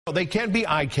They can be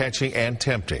eye-catching and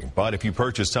tempting, but if you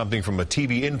purchase something from a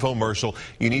TV infomercial,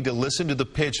 you need to listen to the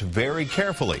pitch very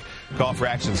carefully. Call for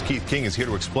Action's Keith King is here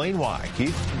to explain why.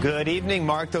 Keith? Good evening,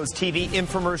 Mark. Those TV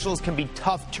infomercials can be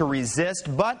tough to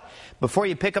resist, but before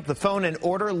you pick up the phone and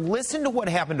order, listen to what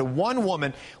happened to one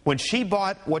woman when she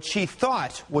bought what she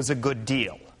thought was a good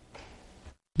deal.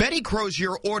 Betty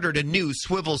Crozier ordered a new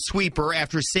Swivel Sweeper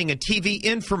after seeing a TV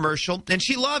infomercial, and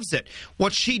she loves it.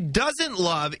 What she doesn't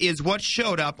love is what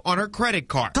showed up on her credit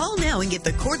card. Call now and get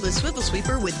the cordless Swivel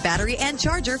Sweeper with battery and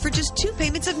charger for just 2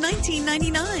 payments of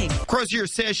 $19.99. Crozier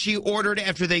says she ordered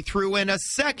after they threw in a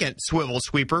second Swivel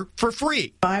Sweeper for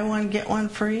free. Buy one, get one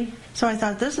free. So I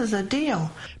thought, this is a deal.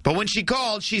 But when she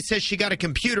called, she says she got a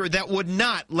computer that would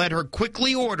not let her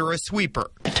quickly order a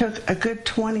sweeper. It took a good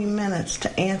 20 minutes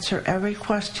to answer every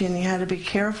question. You had to be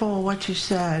careful of what you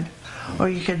said, or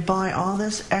you could buy all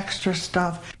this extra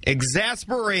stuff.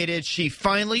 Exasperated, she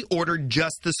finally ordered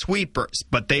just the sweepers,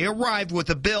 but they arrived with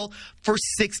a bill for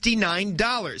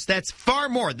 $69. That's far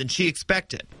more than she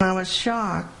expected. I was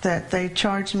shocked that they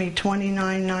charged me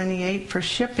 $29.98 for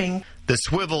shipping. The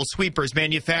Swivel Sweeper's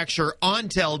manufacturer,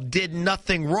 Ontel, did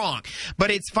nothing wrong, but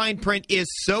its fine print is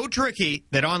so tricky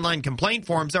that online complaint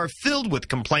forums are filled with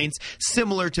complaints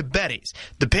similar to Betty's.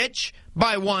 The pitch?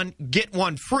 Buy one, get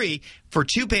one free for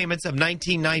 2 payments of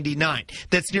 $19.99.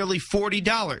 That's nearly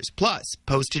 $40 plus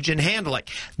postage and handling.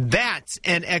 That's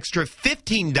an extra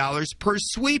 $15 per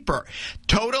sweeper.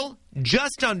 Total,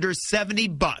 just under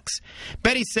 $70.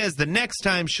 Betty says the next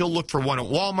time she'll look for one at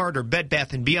Walmart or Bed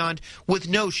Bath & Beyond with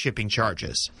no shipping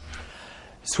charges.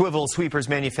 Swivel Sweeper's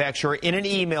manufacturer in an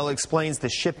email explains the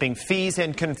shipping fees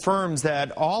and confirms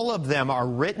that all of them are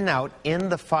written out in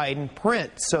the fine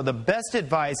print. So the best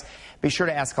advice, be sure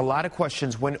to ask a lot of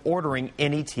questions when ordering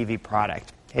any TV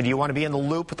product. If you want to be in the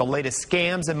loop with the latest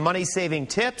scams and money-saving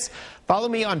tips, follow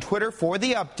me on Twitter for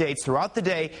the updates throughout the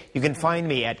day. You can find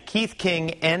me at Keith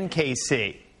King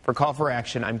NKC. For Call for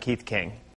Action, I'm Keith King.